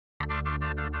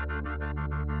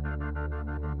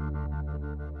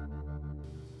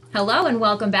Hello and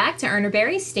welcome back to Erner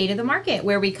Berry's State of the Market,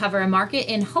 where we cover a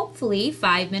market in hopefully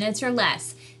 5 minutes or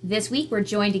less. This week we're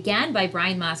joined again by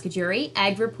Brian Moscogiuri,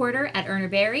 ag reporter at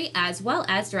Erner Berry, as well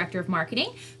as director of marketing.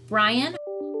 Brian,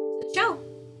 show.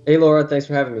 Hey Laura, thanks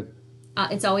for having me.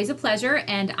 It's always a pleasure,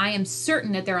 and I am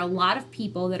certain that there are a lot of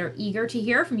people that are eager to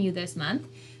hear from you this month,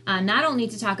 not only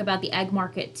to talk about the egg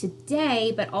market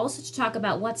today, but also to talk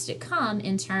about what's to come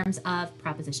in terms of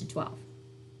Proposition 12.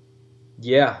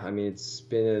 Yeah, it's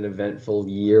been an eventful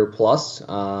year plus,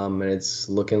 and it's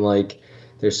looking like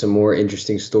there's some more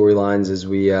interesting storylines as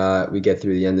we get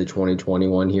through the end of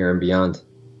 2021 here and beyond.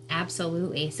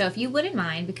 Absolutely. So if you wouldn't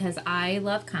mind, because I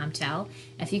love Comtel,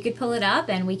 if you could pull it up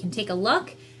and we can take a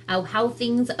look at how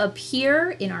things appear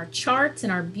in our charts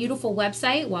and our beautiful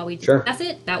website while we Sure. discuss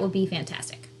it, that would be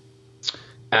fantastic.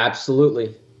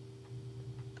 Absolutely.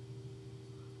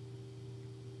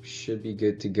 Should be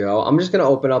good to go. I'm just going to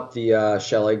open up the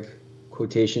shell egg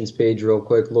quotations page real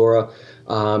quick, Laura.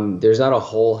 There's not a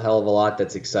whole hell of a lot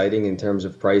that's exciting in terms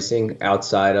of pricing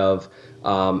outside of,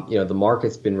 the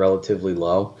market's been relatively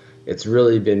low. It's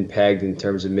really been pegged in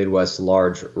terms of Midwest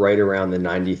large right around the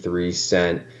 93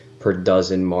 cent per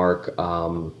dozen mark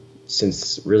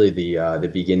since really the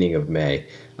beginning of May.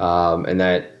 And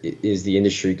that is the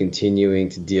industry continuing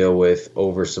to deal with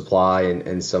oversupply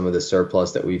and some of the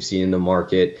surplus that we've seen in the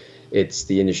market. It's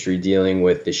the industry dealing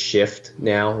with the shift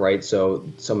now, right? So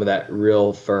some of that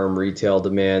real firm retail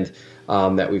demand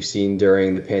that we've seen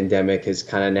during the pandemic has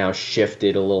kind of now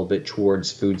shifted a little bit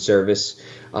towards food service.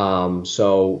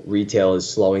 So retail is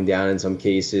slowing down in some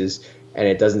cases, and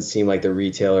it doesn't seem like the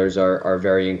retailers are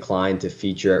very inclined to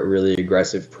feature at really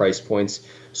aggressive price points.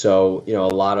 So,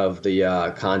 a lot of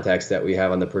the contacts that we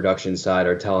have on the production side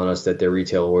are telling us that their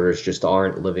retail orders just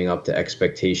aren't living up to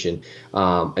expectation.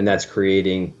 And that's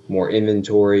creating more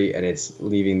inventory, and it's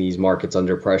leaving these markets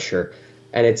under pressure.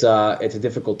 And it's a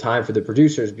difficult time for the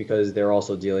producers because they're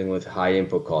also dealing with high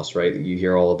input costs, right? You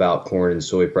hear all about corn and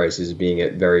soy prices being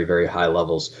at very, very high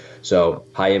levels. So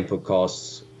high input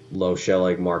costs, low shell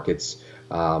egg markets.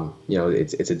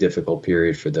 It's a difficult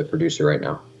period for the producer right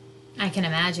now. I can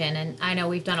imagine. And I know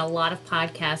we've done a lot of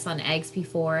podcasts on eggs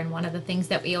before. And one of the things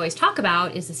that we always talk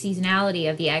about is the seasonality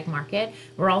of the egg market.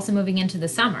 We're also moving into the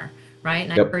summer, right?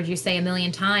 And I've Yep. heard you say a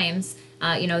million times,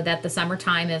 that the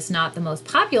summertime is not the most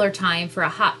popular time for a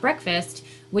hot breakfast.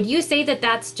 Would you say that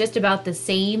that's just about the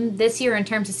same this year in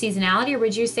terms of seasonality? Or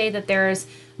would you say that there's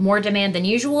more demand than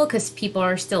usual because people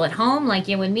are still at home like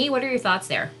you and me? What are your thoughts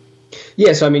there?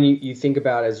 Yeah, so you think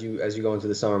about as you go into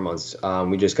the summer months,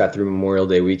 we just got through Memorial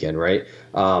Day weekend, right?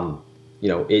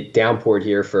 It downpoured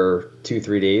here for 2,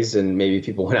 3 days, and maybe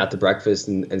people went out to breakfast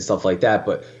and stuff like that.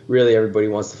 But really, everybody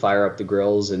wants to fire up the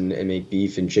grills and make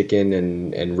beef and chicken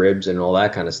and ribs and all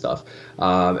that kind of stuff.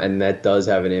 And that does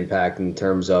have an impact in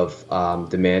terms of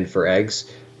demand for eggs.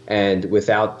 And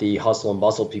without the hustle and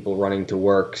bustle, people running to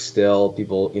work still,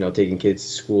 people, taking kids to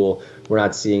school, we're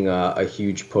not seeing a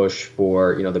huge push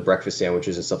for, the breakfast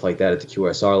sandwiches and stuff like that at the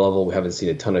QSR level. We haven't seen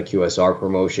a ton of QSR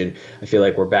promotion. I feel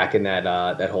like we're back in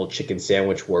that whole chicken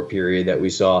sandwich war period that we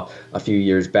saw a few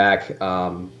years back.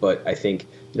 But I think,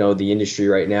 the industry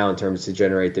right now in terms to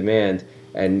generate demand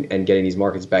and getting these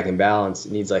markets back in balance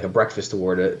needs like a breakfast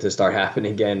award to start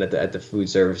happening again at the food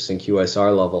service and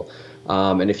QSR level.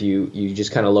 And if you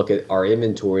just kind of look at our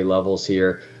inventory levels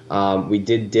here, we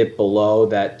did dip below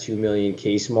that 2 million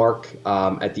case mark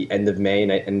at the end of May.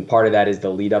 And part of that is the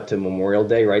lead up to Memorial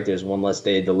Day, right? There's one less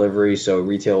day of delivery. So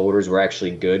retail orders were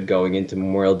actually good going into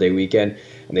Memorial Day weekend,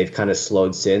 and they've kind of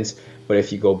slowed since. But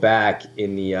if you go back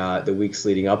in the weeks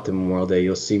leading up to Memorial Day,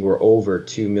 you'll see we're over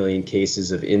 2 million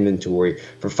cases of inventory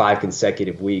for 5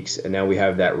 consecutive weeks, and now we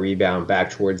have that rebound back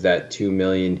towards that 2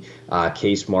 million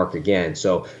case mark again.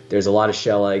 So there's a lot of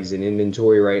shell eggs in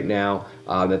inventory right now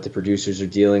that the producers are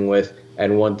dealing with.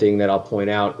 And one thing that I'll point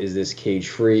out is this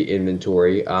cage-free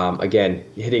inventory. Again,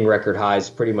 hitting record highs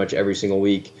pretty much every single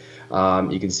week.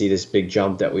 You can see this big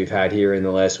jump that we've had here in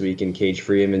the last week in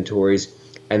cage-free inventories.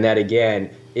 And that again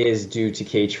is due to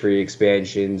cage-free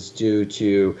expansions, due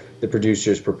to the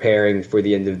producers preparing for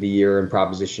the end of the year in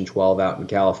Proposition 12 out in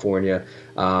California.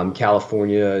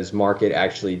 California's market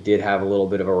actually did have a little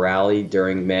bit of a rally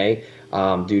during May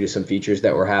due to some features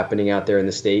that were happening out there in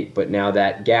the state. But now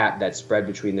that gap, that spread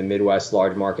between the Midwest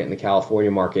large market and the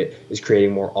California market is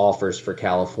creating more offers for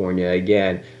California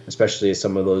again, especially as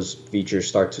some of those features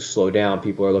start to slow down.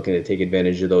 People are looking to take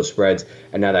advantage of those spreads.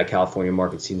 And now that California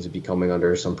market seems to be coming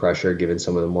under some pressure given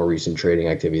some of the more recent trading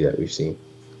activity that we've seen.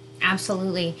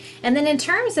 Absolutely. And then in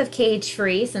terms of cage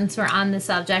free, since we're on the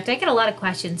subject, I get a lot of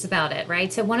questions about it,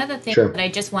 right? So one of the things Sure. that I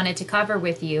just wanted to cover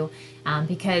with you,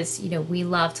 because we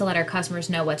love to let our customers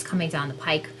know what's coming down the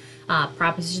pike.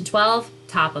 Proposition 12,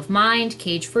 top of mind,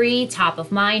 cage free, top of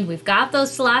mind. We've got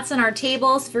those slots on our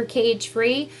tables for cage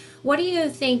free. What do you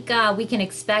think we can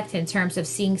expect in terms of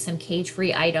seeing some cage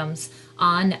free items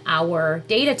on our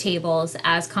data tables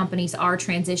as companies are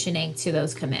transitioning to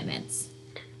those commitments?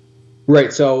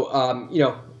 Right. So,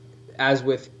 as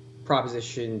with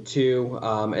Proposition 2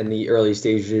 and the early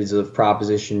stages of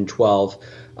Proposition 12,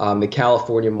 the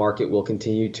California market will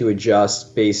continue to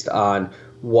adjust based on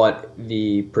what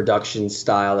the production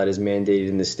style that is mandated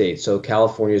in the state. So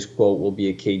California's quote will be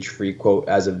a cage-free quote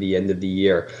as of the end of the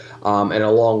year. And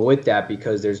along with that,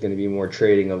 because there's going to be more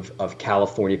trading of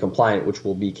California compliant, which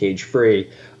will be cage-free,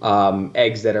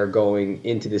 eggs that are going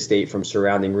into the state from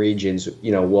surrounding regions,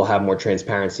 will have more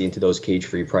transparency into those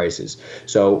cage-free prices.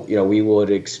 So, we would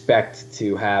expect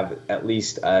to have at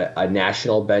least a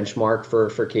national benchmark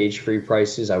for cage-free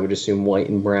prices. I would assume white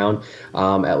and brown,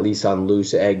 at least on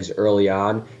loose eggs early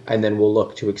on. And then we'll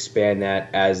look to expand that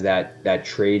as that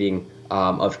trading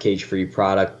of cage-free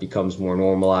product becomes more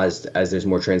normalized, as there's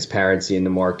more transparency in the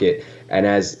market, and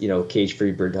as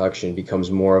cage-free production becomes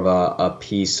more of a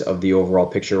piece of the overall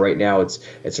picture. Right now,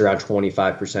 it's around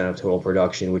 25% of total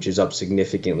production, which is up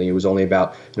significantly. It was only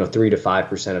about 3 to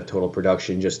 5% of total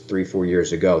production just 3-4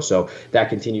 years ago. So that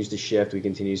continues to shift. We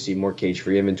continue to see more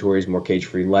cage-free inventories, more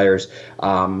cage-free layers,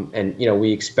 and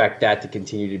we expect that to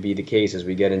continue to be the case as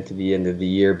we get into the end of the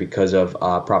year because of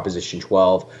Proposition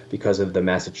 12, because of the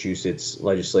Massachusetts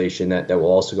legislation that will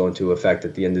also go into effect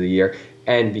at the end of the year,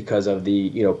 and because of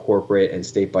the corporate and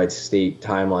state-by-state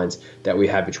timelines that we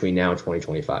have between now and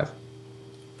 2025.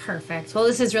 Perfect. Well,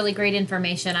 this is really great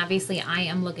information. Obviously, I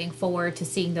am looking forward to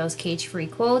seeing those cage-free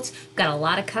quotes. We've got a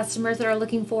lot of customers that are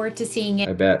looking forward to seeing it.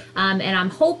 I bet. And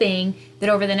I'm hoping that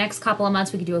over the next couple of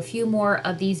months, we can do a few more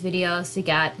of these videos to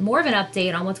get more of an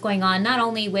update on what's going on, not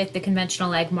only with the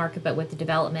conventional egg market, but with the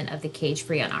development of the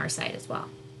cage-free on our side as well.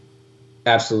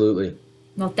 Absolutely.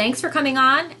 Well, thanks for coming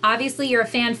on. Obviously, you're a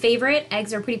fan favorite.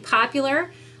 Eggs are pretty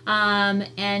popular.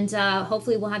 And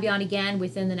hopefully we'll have you on again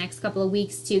within the next couple of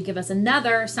weeks to give us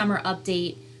another summer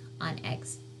update on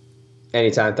eggs.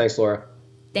 Anytime. Thanks, Laura.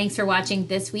 Thanks for watching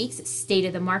this week's State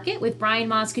of the Market with Brian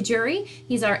Moscogiuri.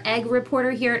 He's our egg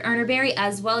reporter here at Urner Barry,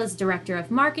 as well as Director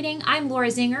of Marketing. I'm Laura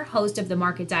Zinger, host of the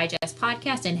Market Digest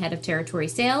podcast and Head of Territory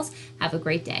Sales. Have a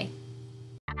great day.